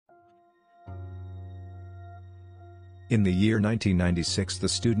In the year 1996, the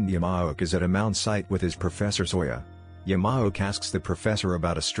student Yamaoka is at a mound site with his professor Soya. Yamaoka asks the professor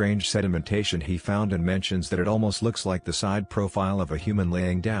about a strange sedimentation he found and mentions that it almost looks like the side profile of a human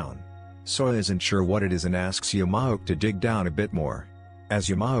laying down. Soya isn't sure what it is and asks Yamaoka to dig down a bit more. As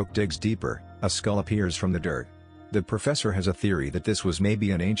Yamaoka digs deeper, a skull appears from the dirt. The professor has a theory that this was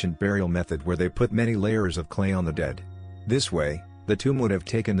maybe an ancient burial method where they put many layers of clay on the dead. This way, the tomb would have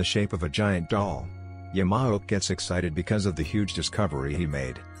taken the shape of a giant doll. Yamaoka gets excited because of the huge discovery he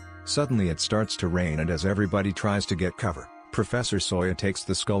made. Suddenly it starts to rain, and as everybody tries to get cover, Professor Soya takes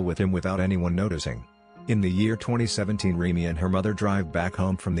the skull with him without anyone noticing. In the year 2017, Rimi and her mother drive back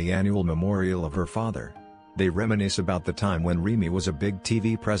home from the annual memorial of her father. They reminisce about the time when Rimi was a big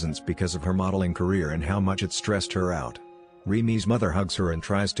TV presence because of her modeling career and how much it stressed her out. Rimi's mother hugs her and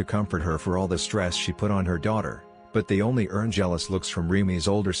tries to comfort her for all the stress she put on her daughter, but they only earn jealous looks from Rimi's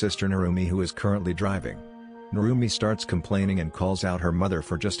older sister Narumi, who is currently driving. Narumi starts complaining and calls out her mother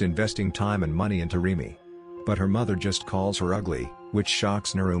for just investing time and money into Rimi. But her mother just calls her ugly, which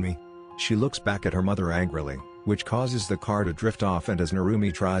shocks Narumi. She looks back at her mother angrily, which causes the car to drift off, and as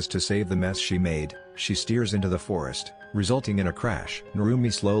Narumi tries to save the mess she made, she steers into the forest, resulting in a crash.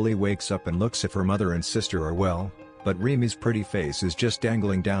 Narumi slowly wakes up and looks if her mother and sister are well, but Rimi's pretty face is just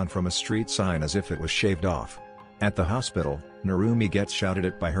dangling down from a street sign as if it was shaved off. At the hospital, Narumi gets shouted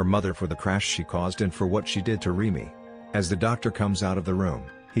at by her mother for the crash she caused and for what she did to Rimi. As the doctor comes out of the room,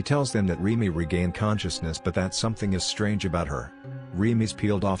 he tells them that Rimi regained consciousness but that something is strange about her. Rimi's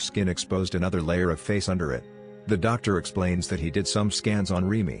peeled off skin exposed another layer of face under it. The doctor explains that he did some scans on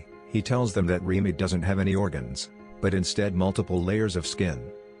Rimi. He tells them that Rimi doesn't have any organs, but instead multiple layers of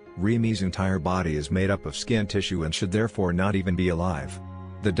skin. Rimi's entire body is made up of skin tissue and should therefore not even be alive.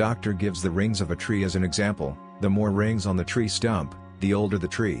 The doctor gives the rings of a tree as an example. The more rings on the tree stump, the older the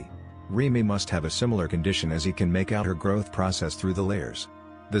tree. Rimi must have a similar condition as he can make out her growth process through the layers.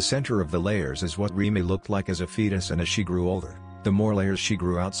 The center of the layers is what Rimi looked like as a fetus, and as she grew older, the more layers she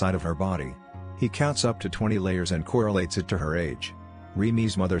grew outside of her body. He counts up to 20 layers and correlates it to her age.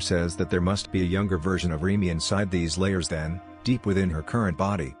 Rimi's mother says that there must be a younger version of Rimi inside these layers than, deep within her current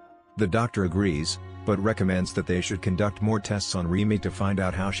body. The doctor agrees, but recommends that they should conduct more tests on Rimi to find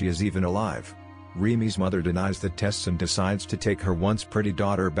out how she is even alive. Rimi's mother denies the tests and decides to take her once pretty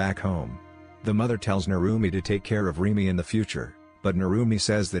daughter back home. The mother tells Narumi to take care of Rimi in the future, but Narumi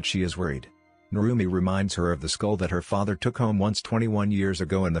says that she is worried. Narumi reminds her of the skull that her father took home once 21 years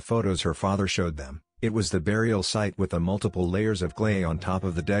ago and the photos her father showed them. It was the burial site with the multiple layers of clay on top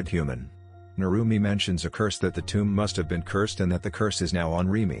of the dead human. Narumi mentions a curse, that the tomb must have been cursed and that the curse is now on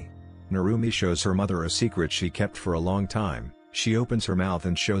Rimi. Narumi shows her mother a secret she kept for a long time. She opens her mouth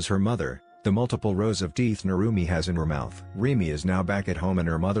and shows her mother the multiple rows of teeth Narumi has in her mouth. Rimi is now back at home and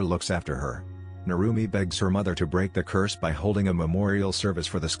her mother looks after her. Narumi begs her mother to break the curse by holding a memorial service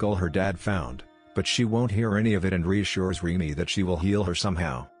for the skull her dad found, but she won't hear any of it and reassures Rimi that she will heal her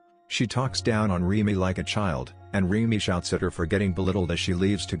somehow. She talks down on Rimi like a child, and Rimi shouts at her for getting belittled as she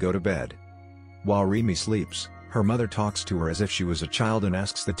leaves to go to bed. While Rimi sleeps, her mother talks to her as if she was a child and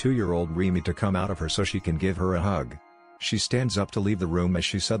asks the 2-year-old Rimi to come out of her so she can give her a hug. She stands up to leave the room as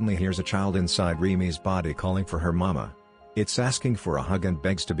she suddenly hears a child inside Rimi's body calling for her mama. It's asking for a hug and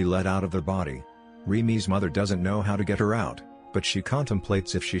begs to be let out of the body. Rimi's mother doesn't know how to get her out, but she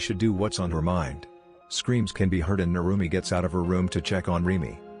contemplates if she should do what's on her mind. Screams can be heard and Narumi gets out of her room to check on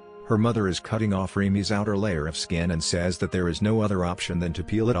Rimi. Her mother is cutting off Rimi's outer layer of skin and says that there is no other option than to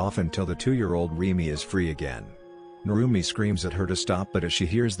peel it off until the 2-year-old Rimi is free again. Narumi screams at her to stop, but as she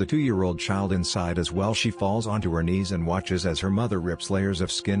hears the 2-year-old child inside as well, she falls onto her knees and watches as her mother rips layers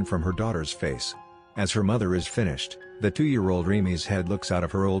of skin from her daughter's face. As her mother is finished, the 2-year-old Rimi's head looks out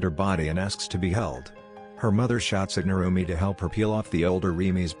of her older body and asks to be held. Her mother shouts at Narumi to help her peel off the older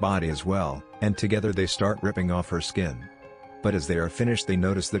Rimi's body as well, and together they start ripping off her skin. But as they are finished, they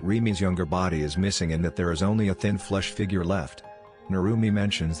notice that Rimi's younger body is missing and that there is only a thin flesh figure left. Narumi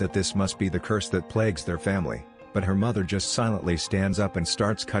mentions that this must be the curse that plagues their family, but her mother just silently stands up and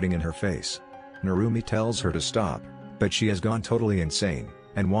starts cutting in her face. Narumi tells her to stop, but she has gone totally insane,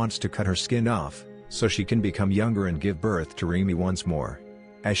 and wants to cut her skin off, so she can become younger and give birth to Rimi once more.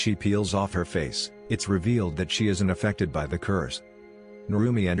 As she peels off her face, it's revealed that she isn't affected by the curse.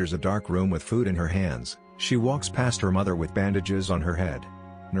 Narumi enters a dark room with food in her hands. She walks past her mother with bandages on her head.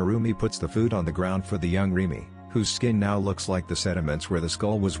 Narumi puts the food on the ground for the young Rimi, whose skin now looks like the sediments where the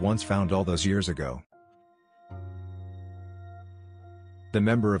skull was once found all those years ago. The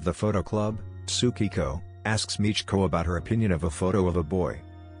member of the photo club, Tsukiko, asks Michiko about her opinion of a photo of a boy.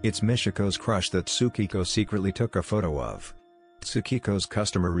 It's Michiko's crush that Tsukiko secretly took a photo of. Tsukiko's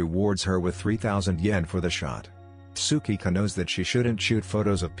customer rewards her with 3,000 yen for the shot. Tsukiko knows that she shouldn't shoot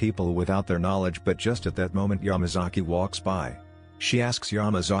photos of people without their knowledge, but just at that moment Yamazaki walks by. She asks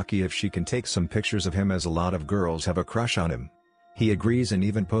Yamazaki if she can take some pictures of him, as a lot of girls have a crush on him. He agrees and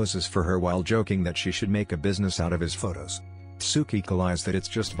even poses for her while joking that she should make a business out of his photos. Tsukiko lies that it's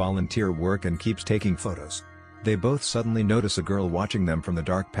just volunteer work and keeps taking photos. They both suddenly notice a girl watching them from the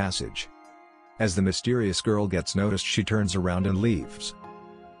dark passage. As the mysterious girl gets noticed, she turns around and leaves.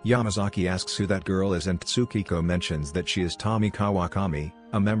 Yamazaki asks who that girl is, and Tsukiko mentions that she is Tomi Kawakami,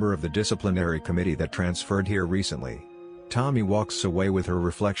 a member of the disciplinary committee that transferred here recently. Tomi walks away with her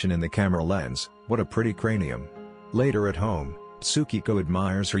reflection in the camera lens. What a pretty cranium. Later at home, Tsukiko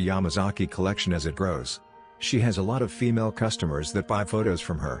admires her Yamazaki collection as it grows. She has a lot of female customers that buy photos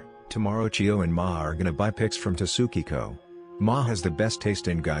from her. Tomorrow Chio and Ma are gonna buy pics from Tsukiko. Ma has the best taste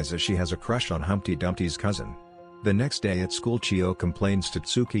in guys, as she has a crush on Humpty Dumpty's cousin. The next day at school, Chio complains to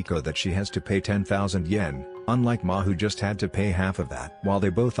Tsukiko that she has to pay 10,000 yen, unlike Ma who just had to pay half of that. While they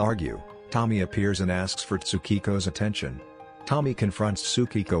both argue, Tomi appears and asks for Tsukiko's attention. Tomi confronts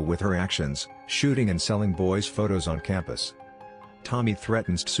Tsukiko with her actions, shooting and selling boys' photos on campus. Tomi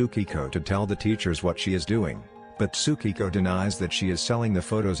threatens Tsukiko to tell the teachers what she is doing, but Tsukiko denies that she is selling the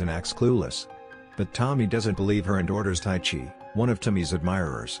photos and acts clueless. But Tomi doesn't believe her and orders Taichi, one of Tomi's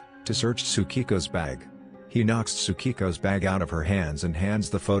admirers, to search Tsukiko's bag. He knocks Tsukiko's bag out of her hands and hands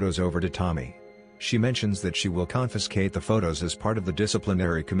the photos over to Tomi. She mentions that she will confiscate the photos as part of the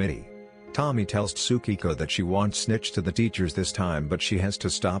disciplinary committee. Tomi tells Tsukiko that she won't snitch to the teachers this time, but she has to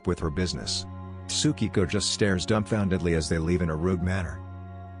stop with her business. Tsukiko just stares dumbfoundedly as they leave in a rude manner.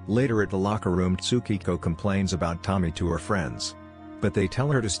 Later at the locker room, Tsukiko complains about Tomi to her friends. But they tell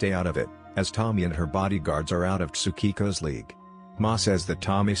her to stay out of it, as Tomi and her bodyguards are out of Tsukiko's league. Ma says that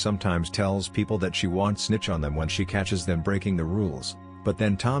Tomi sometimes tells people that she won't snitch on them when she catches them breaking the rules, but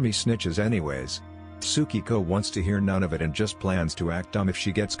then Tomi snitches anyways. Tsukiko wants to hear none of it and just plans to act dumb if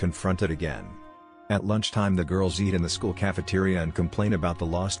she gets confronted again. At lunchtime, the girls eat in the school cafeteria and complain about the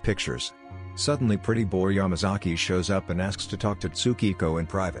lost pictures. Suddenly pretty boy Yamazaki shows up and asks to talk to Tsukiko in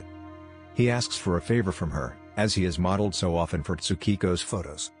private. He asks for a favor from her, as he is modeled so often for Tsukiko's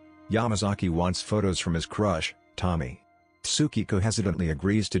photos. Yamazaki wants photos from his crush, Tomi. Tsukiko hesitantly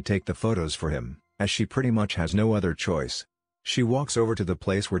agrees to take the photos for him, as she pretty much has no other choice. She walks over to the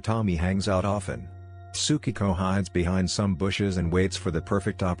place where Tomi hangs out often. Tsukiko hides behind some bushes and waits for the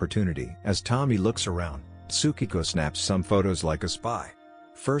perfect opportunity. As Tomi looks around, Tsukiko snaps some photos like a spy.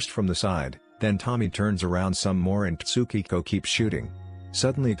 First from the side, then Tomi turns around some more and Tsukiko keeps shooting.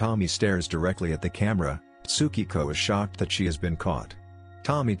 Suddenly Tomi stares directly at the camera. Tsukiko is shocked that she has been caught.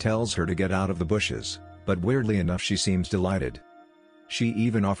 Tomi tells her to get out of the bushes, but weirdly enough she seems delighted. She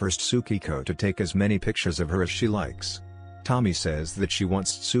even offers Tsukiko to take as many pictures of her as she likes. Tomi says that she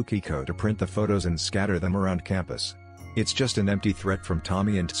wants Tsukiko to print the photos and scatter them around campus. It's just an empty threat from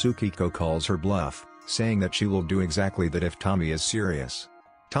Tomi, and Tsukiko calls her bluff, saying that she will do exactly that if Tomi is serious.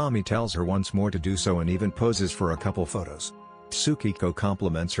 Tomi tells her once more to do so and even poses for a couple photos. Tsukiko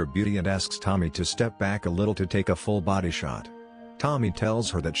compliments her beauty and asks Tomi to step back a little to take a full body shot. Tomi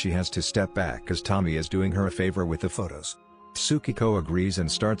tells her that she has to step back as Tomi is doing her a favor with the photos. Tsukiko agrees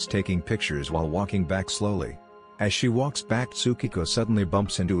and starts taking pictures while walking back slowly. As she walks back, Tsukiko suddenly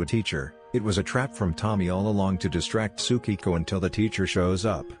bumps into a teacher. It was a trap from Tomi all along to distract Tsukiko until the teacher shows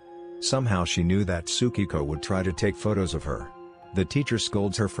up. Somehow she knew that Tsukiko would try to take photos of her. The teacher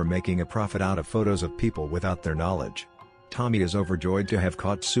scolds her for making a profit out of photos of people without their knowledge. Tomi is overjoyed to have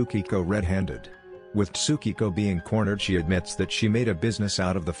caught Tsukiko red-handed. With Tsukiko being cornered, she admits that she made a business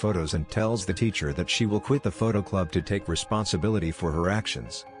out of the photos and tells the teacher that she will quit the photo club to take responsibility for her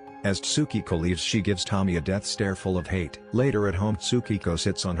actions. As Tsukiko leaves, she gives Tomi a death stare full of hate. Later at home, Tsukiko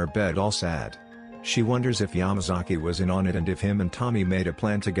sits on her bed all sad. She wonders if Yamazaki was in on it and if him and Tomi made a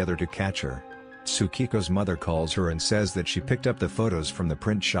plan together to catch her. Tsukiko's mother calls her and says that she picked up the photos from the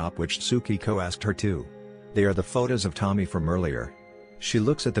print shop which Tsukiko asked her to. They are the photos of Tomi from earlier. She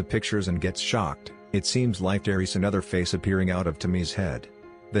looks at the pictures and gets shocked. It seems like there is another face appearing out of Tomi's head.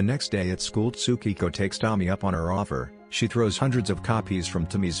 The next day at school, Tsukiko takes Tomi up on her offer. She throws hundreds of copies from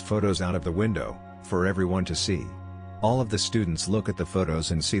Tomi's photos out of the window, for everyone to see. All of the students look at the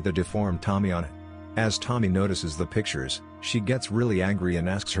photos and see the deformed Tomi on it. As Tomi notices the pictures, she gets really angry and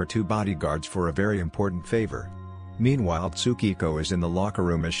asks her two bodyguards for a very important favor. Meanwhile, Tsukiko is in the locker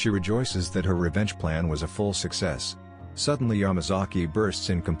room as she rejoices that her revenge plan was a full success. Suddenly Yamazaki bursts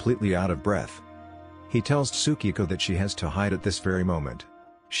in completely out of breath. He tells Tsukiko that she has to hide at this very moment.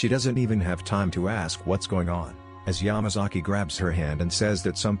 She doesn't even have time to ask what's going on, as Yamazaki grabs her hand and says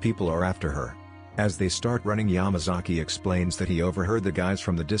that some people are after her. As they start running, Yamazaki explains that he overheard the guys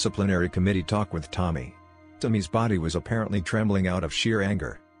from the disciplinary committee talk with Tomi. Tomi's body was apparently trembling out of sheer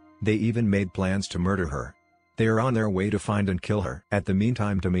anger. They even made plans to murder her. They are on their way to find and kill her. At the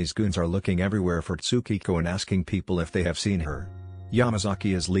meantime, Tomi's goons are looking everywhere for Tsukiko and asking people if they have seen her.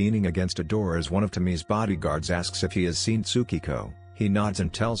 Yamazaki is leaning against a door as one of Tomi's bodyguards asks if he has seen Tsukiko. He nods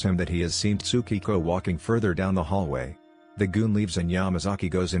and tells him that he has seen Tsukiko walking further down the hallway. The goon leaves and Yamazaki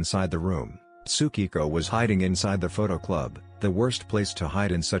goes inside the room. Tsukiko was hiding inside the photo club, the worst place to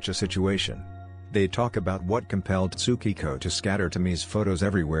hide in such a situation. They talk about what compelled Tsukiko to scatter Tomi's photos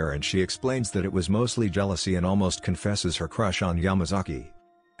everywhere, and she explains that it was mostly jealousy and almost confesses her crush on Yamazaki.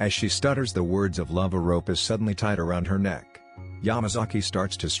 As she stutters the words of love, a rope is suddenly tied around her neck. Yamazaki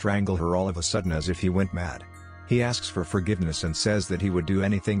starts to strangle her all of a sudden as if he went mad. He asks for forgiveness and says that he would do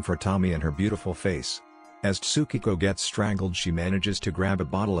anything for Tomi and her beautiful face. As Tsukiko gets strangled, she manages to grab a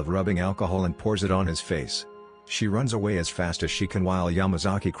bottle of rubbing alcohol and pours it on his face. She runs away as fast as she can while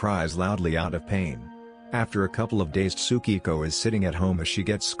Yamazaki cries loudly out of pain. After a couple of days, Tsukiko is sitting at home as she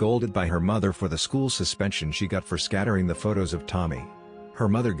gets scolded by her mother for the school suspension she got for scattering the photos of Tomi. Her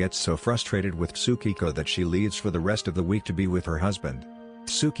mother gets so frustrated with Tsukiko that she leaves for the rest of the week to be with her husband.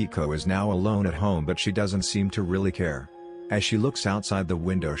 Tsukiko is now alone at home, but she doesn't seem to really care. As she looks outside the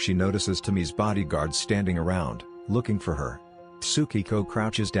window, she notices Tomi's bodyguards standing around, looking for her. Tsukiko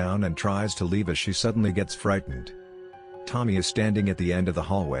crouches down and tries to leave as she suddenly gets frightened. Tomi is standing at the end of the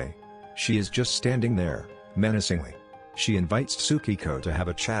hallway. She is just standing there, menacingly. She invites Tsukiko to have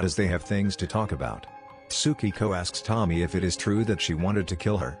a chat as they have things to talk about. Tsukiko asks Tomi if it is true that she wanted to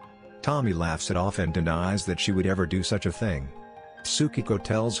kill her. Tomi laughs it off and denies that she would ever do such a thing. Tsukiko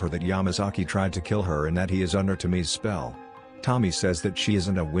tells her that Yamazaki tried to kill her and that he is under Tomi's spell. Tomi says that she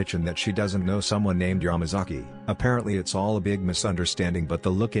isn't a witch and that she doesn't know someone named Yamazaki. Apparently it's all a big misunderstanding, but the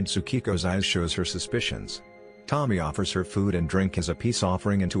look in Tsukiko's eyes shows her suspicions. Tomi offers her food and drink as a peace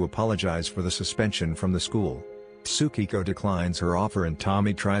offering and to apologize for the suspension from the school. Tsukiko declines her offer and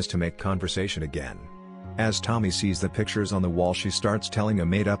Tomi tries to make conversation again. As Tomi sees the pictures on the wall, she starts telling a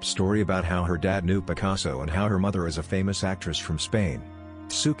made-up story about how her dad knew Picasso and how her mother is a famous actress from Spain.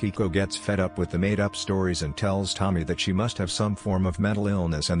 Tsukiko gets fed up with the made-up stories and tells Tomi that she must have some form of mental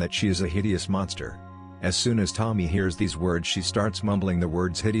illness and that she is a hideous monster. As soon as Tomi hears these words, she starts mumbling the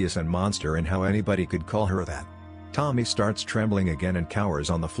words hideous and monster and how anybody could call her that. Tomi starts trembling again and cowers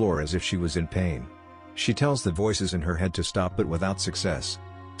on the floor as if she was in pain. She tells the voices in her head to stop, but without success.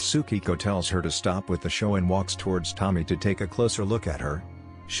 Tsukiko tells her to stop with the show and walks towards Tomi to take a closer look at her.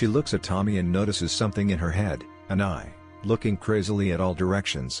 She looks at Tomi and notices something in her head, an eye, looking crazily at all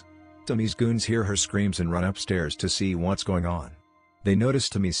directions. Tomi's goons hear her screams and run upstairs to see what's going on. They notice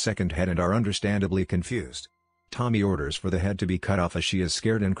Tomi's second head and are understandably confused. Tomi orders for the head to be cut off as she is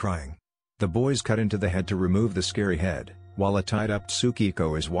scared and crying. The boys cut into the head to remove the scary head, while a tied-up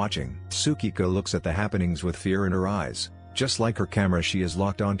Tsukiko is watching. Tsukiko looks at the happenings with fear in her eyes. Just like her camera, she is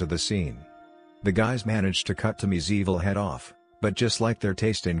locked onto the scene. The guys manage to cut Tomi's evil head off, but just like their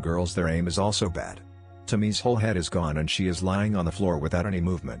taste in girls, their aim is also bad. Tomi's whole head is gone and she is lying on the floor without any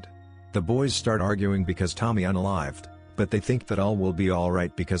movement. The boys start arguing because Tomi unalived, but they think that all will be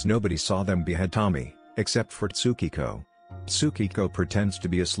alright because nobody saw them behead Tomi, except for Tsukiko. Tsukiko pretends to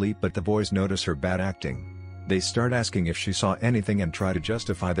be asleep, but the boys notice her bad acting. They start asking if she saw anything and try to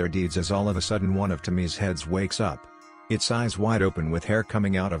justify their deeds as all of a sudden one of Tomi's heads wakes up. Its eyes wide open with hair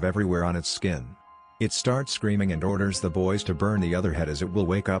coming out of everywhere on its skin. It starts screaming and orders the boys to burn the other head as it will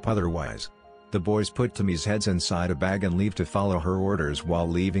wake up otherwise. The boys put Tomi's heads inside a bag and leave to follow her orders while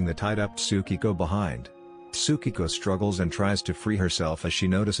leaving the tied-up Tsukiko behind. Tsukiko struggles and tries to free herself as she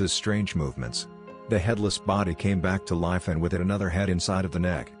notices strange movements. The headless body came back to life and with it another head inside of the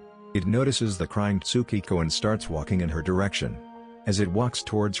neck. It notices the crying Tsukiko and starts walking in her direction. As it walks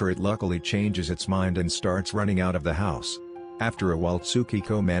towards her, it luckily changes its mind and starts running out of the house. After a while,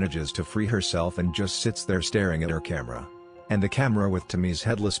 Tsukiko manages to free herself and just sits there staring at her camera. And the camera with Tomi's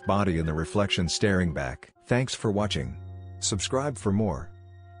headless body in the reflection staring back. Thanks for watching. Subscribe for more.